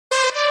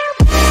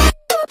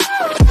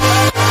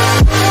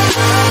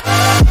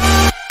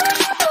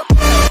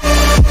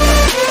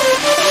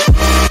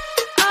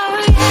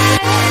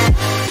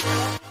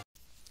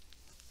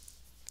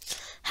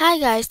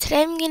guys,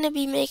 today I'm going to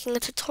be making a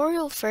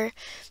tutorial for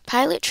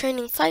Pilot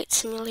Training Flight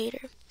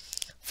Simulator.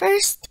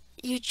 First,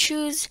 you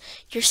choose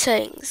your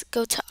settings.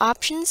 Go to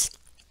Options.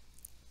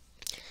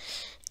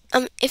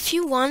 If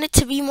you want it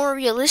to be more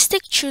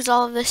realistic, choose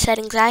all of the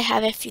settings I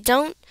have. If you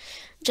don't,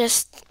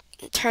 just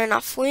turn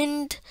off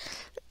wind,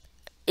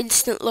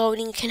 instant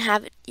loading. You can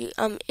have it.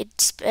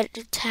 It's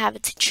better to have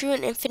it to true,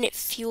 and infinite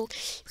fuel.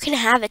 You can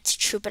have it to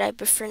true, but I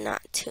prefer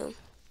not to.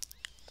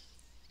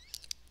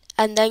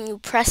 And then you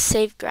press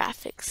Save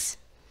Graphics.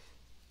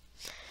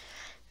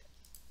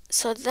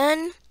 So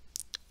then,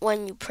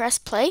 when you press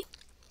play,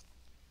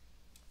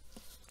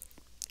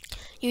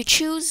 you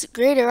choose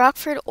Greater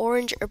Rockford,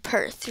 Orange, or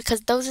Perth, because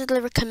those are the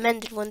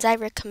recommended ones I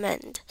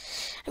recommend.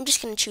 I'm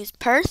just going to choose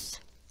Perth,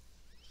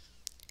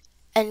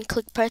 and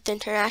click Perth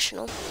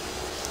International.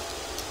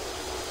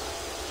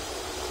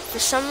 For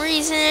some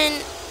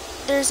reason,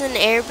 there's an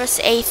Airbus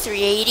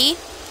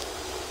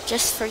A380.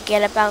 Just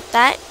forget about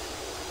that.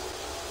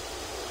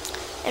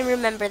 And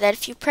remember that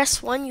if you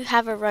press 1, you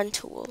have a run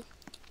tool.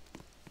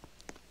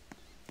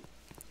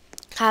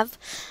 Have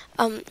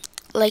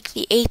like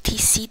the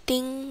ATC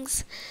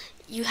things,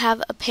 you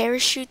have a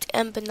parachute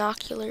and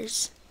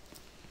binoculars.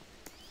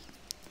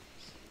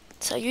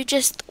 So you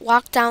just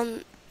walk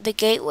down the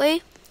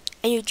gateway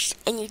and you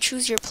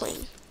choose your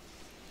plane.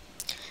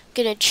 I'm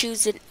gonna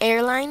choose an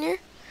airliner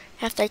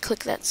after I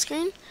click that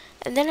screen,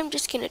 and then I'm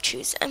gonna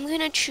choose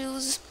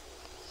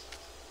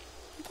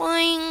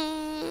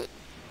Boeing.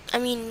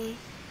 I'm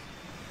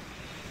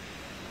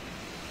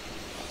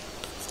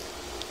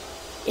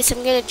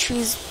gonna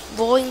choose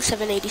Boeing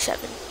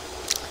 787.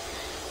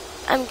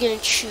 I'm gonna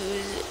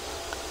choose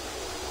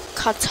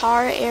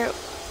Qatar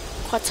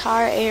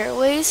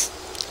Airways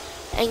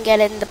and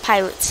get in the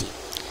pilot seat.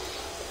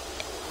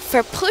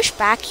 For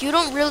pushback, you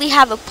don't really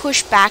have a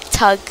pushback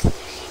tug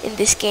in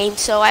this game,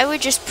 so I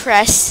would just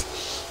press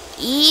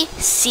E,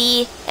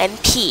 C,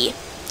 and P.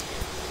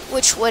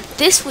 Which what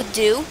this would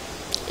do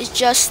is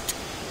just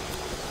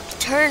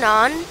turn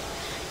on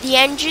the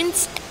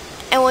engines,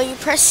 and when you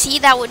press C,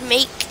 that would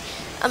make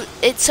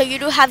it so you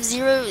do have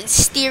zero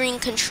steering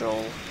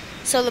control.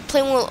 So the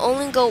plane will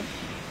only go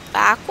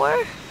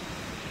backward.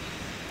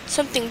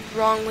 Something's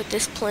wrong with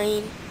this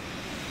plane.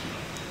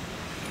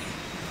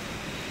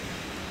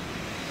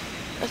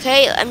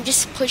 Okay, I'm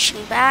just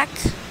pushing back.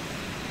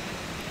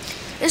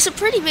 It's a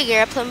pretty big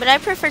airplane, but I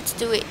prefer to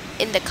do it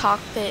in the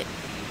cockpit.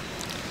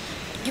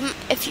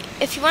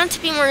 If you want it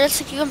to be more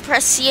realistic, you can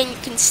press C and you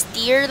can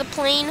steer the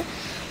plane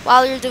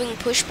while you're doing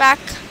pushback.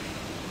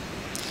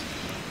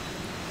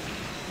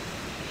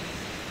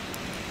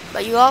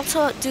 But you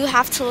also do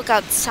have to look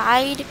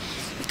outside,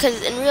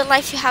 because in real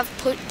life you have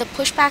the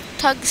pushback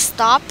tugs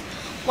stop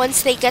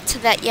once they get to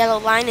that yellow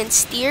line and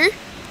steer.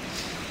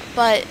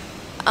 But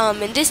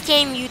in this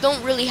game you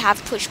don't really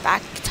have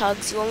pushback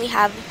tugs. You only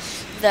have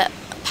the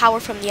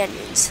power from the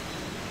engines.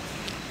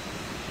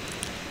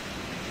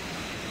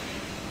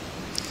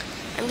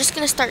 I'm just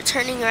going to start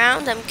turning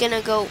around. I'm going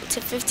to go to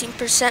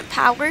 15%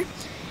 power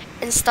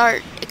and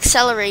start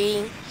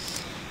accelerating.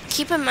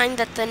 Keep in mind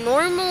that the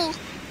normal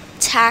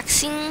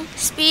taxiing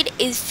speed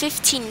is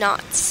 15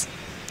 knots.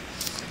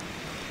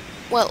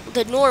 Well,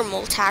 the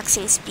normal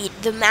taxiing speed.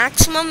 The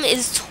maximum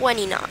is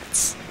 20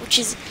 knots, which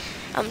is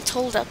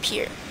told up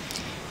here.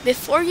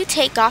 Before you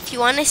take off, you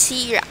want to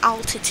see your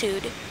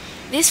altitude.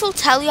 This will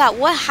tell you at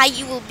what height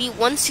you will be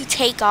once you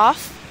take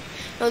off.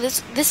 No,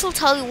 this will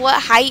tell you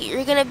what height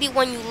you're gonna be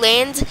when you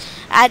land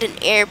at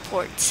an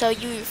airport. So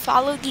you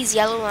follow these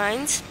yellow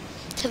lines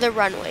to the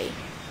runway.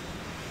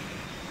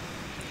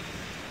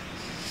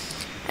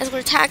 As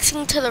we're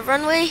taxiing to the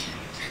runway,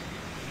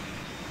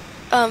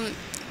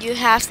 you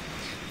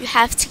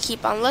have to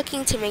keep on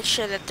looking to make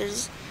sure that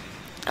there's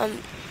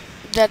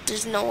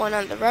no one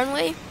on the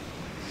runway.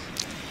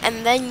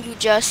 And then you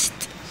just,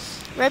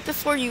 right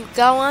before you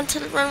go onto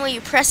the runway,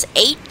 you press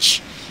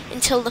H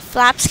until the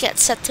flaps get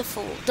set to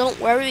full.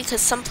 Don't worry,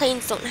 because some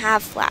planes don't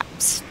have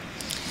flaps.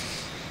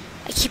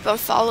 I keep on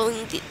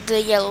following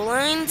the yellow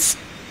lines,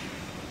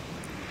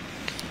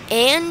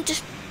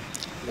 and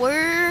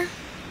we're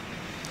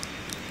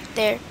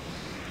there.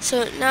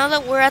 So now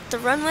that we're at the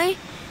runway,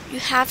 you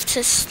have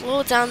to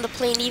slow down the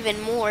plane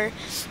even more,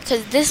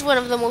 because this is one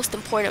of the most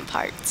important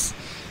parts.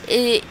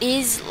 It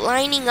is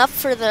lining up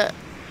for the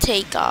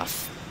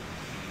takeoff.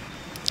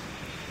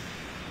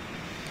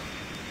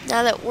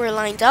 Now that we're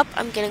lined up,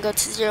 I'm gonna go to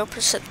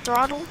 0%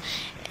 throttle,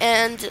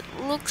 and it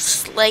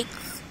looks like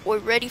we're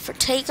ready for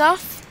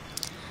takeoff.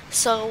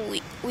 So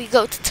we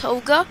go to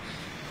toga,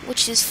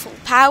 which is full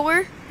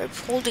power, or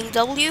holding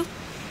W,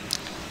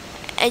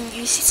 and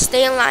you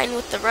stay in line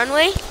with the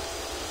runway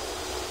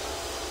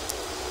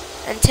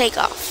and take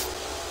off.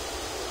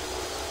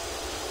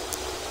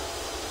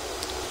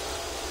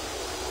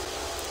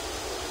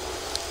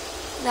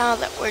 Now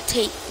that we're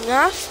taking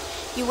off,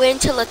 you wait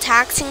until the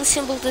taxiing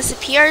symbol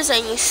disappears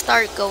and you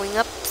start going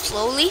up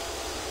slowly.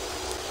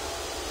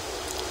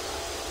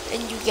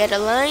 And you get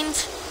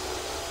aligned.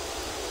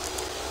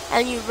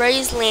 And you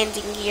raise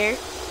landing gear.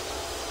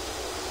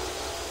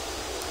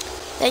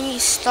 Then you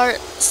start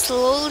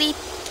slowly,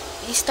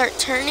 you start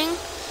turning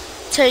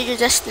to your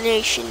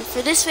destination.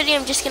 For this video,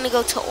 I'm just gonna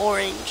go to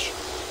orange.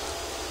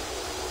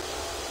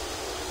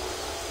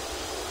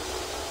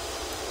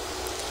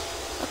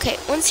 Okay,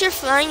 once you're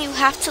flying, you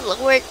have to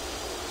lower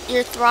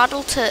your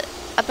throttle to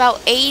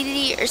about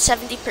 80 or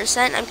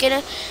 70%. I'm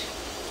gonna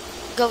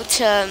go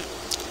to,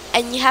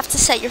 and you have to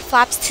set your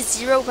flaps to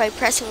 0 by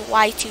pressing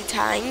Y 2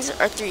 times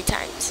or 3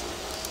 times.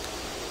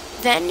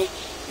 Then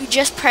you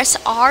just press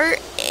R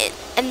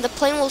and the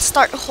plane will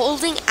start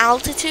holding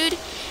altitude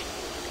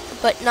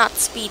but not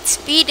speed.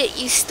 Speed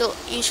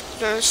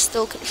you're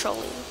still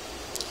controlling.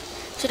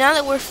 So now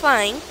that we're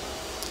flying,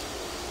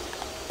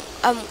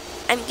 I'm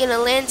gonna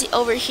land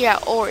over here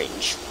at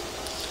orange.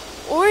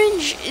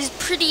 Orange is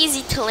pretty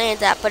easy to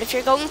land at, but if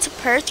you're going to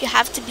Perth, you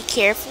have to be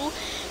careful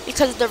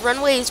because the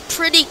runway is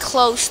pretty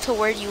close to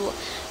where you're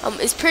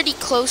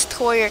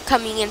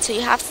coming in, so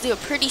you have to do a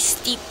pretty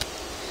steep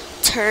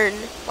turn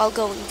while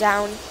going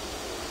down.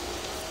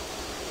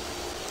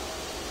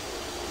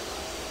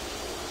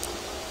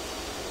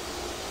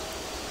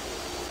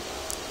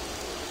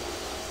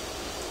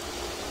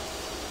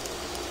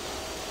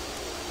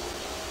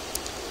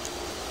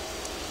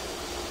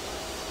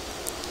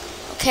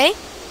 Okay,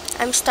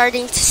 I'm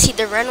starting to see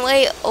the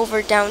runway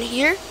over down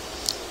here.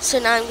 So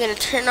now I'm going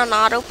to turn on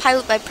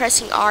autopilot by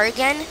pressing R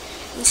again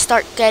and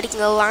start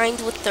getting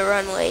aligned with the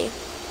runway.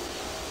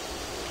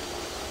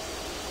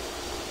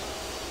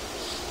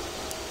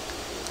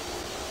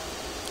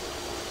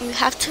 You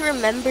have to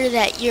remember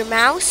that your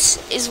mouse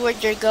is where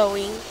you're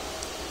going.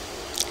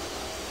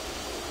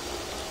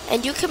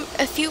 And you can,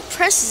 if you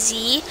press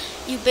Z,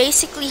 you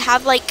basically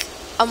have like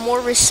a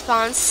more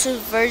responsive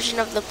version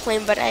of the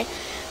plane, but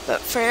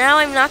for now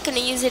I'm not going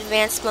to use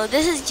advanced mode.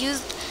 This is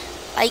used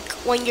like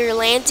when you're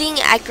landing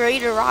at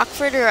Greater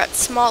Rockford or at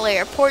small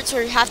airports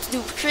where you have to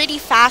do pretty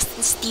fast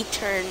and steep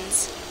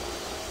turns.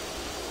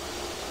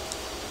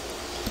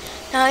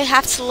 Now I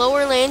have to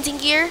lower landing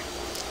gear,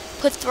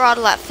 put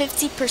throttle at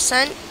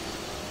 50%.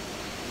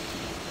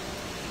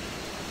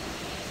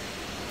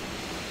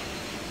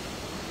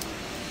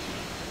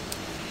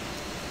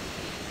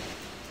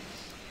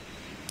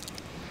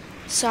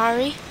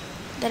 Sorry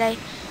that I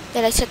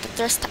set the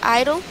thrust to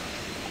idle.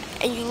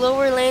 And you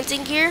lower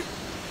landing gear,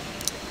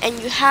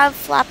 and you have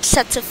flaps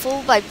set to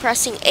full by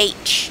pressing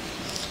H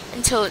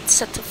until it's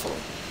set to full.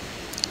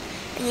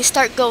 And you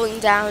start going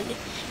down.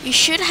 You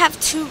should have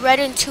 2 red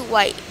and 2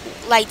 white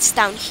lights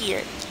down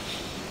here.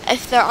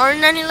 If there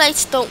aren't any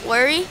lights, don't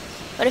worry.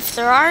 But if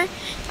there are,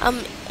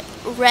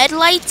 red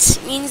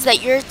lights means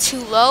that you're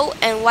too low,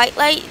 and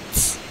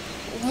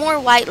more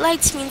white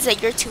lights means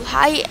that you're too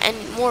high,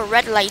 and more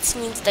red lights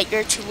means that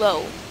you're too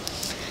low.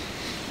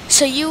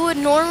 So you would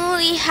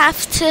normally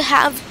have to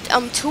have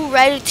 2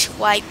 red and 2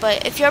 white,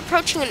 but if you're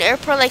approaching an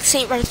airport like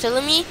St.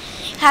 Bartholomew,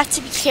 you have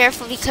to be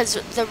careful because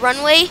the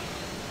runway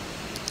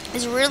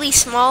is really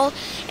small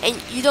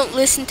and you don't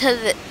listen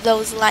to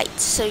those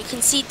lights. So you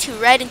can see 2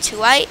 red and 2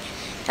 white.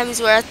 That means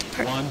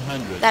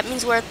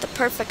we're at the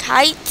perfect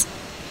height,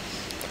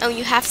 and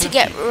you have to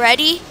get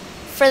ready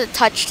for the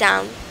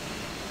touchdown.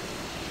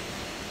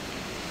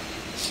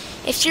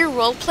 If you're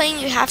role playing,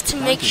 you have to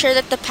make sure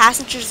that the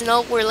passengers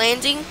know we're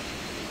landing.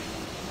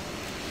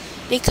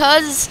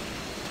 Because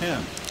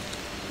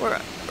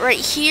we're right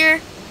here,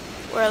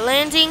 we're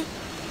landing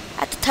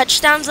at the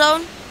touchdown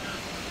zone.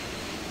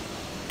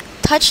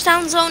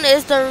 Touchdown zone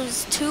is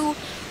those 2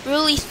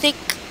 really thick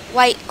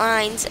white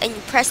lines, and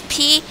you press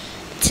P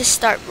to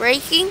start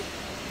braking.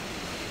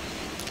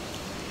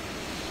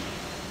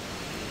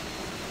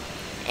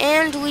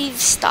 And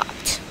we've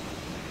stopped.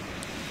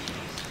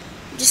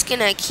 I'm just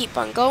gonna keep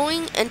on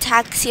going and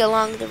taxi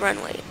along the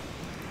runway.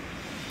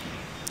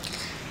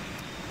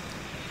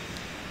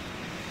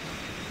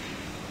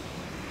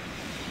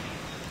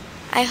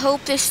 I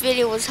hope this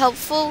video was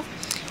helpful,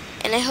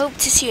 and I hope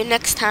to see you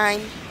next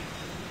time.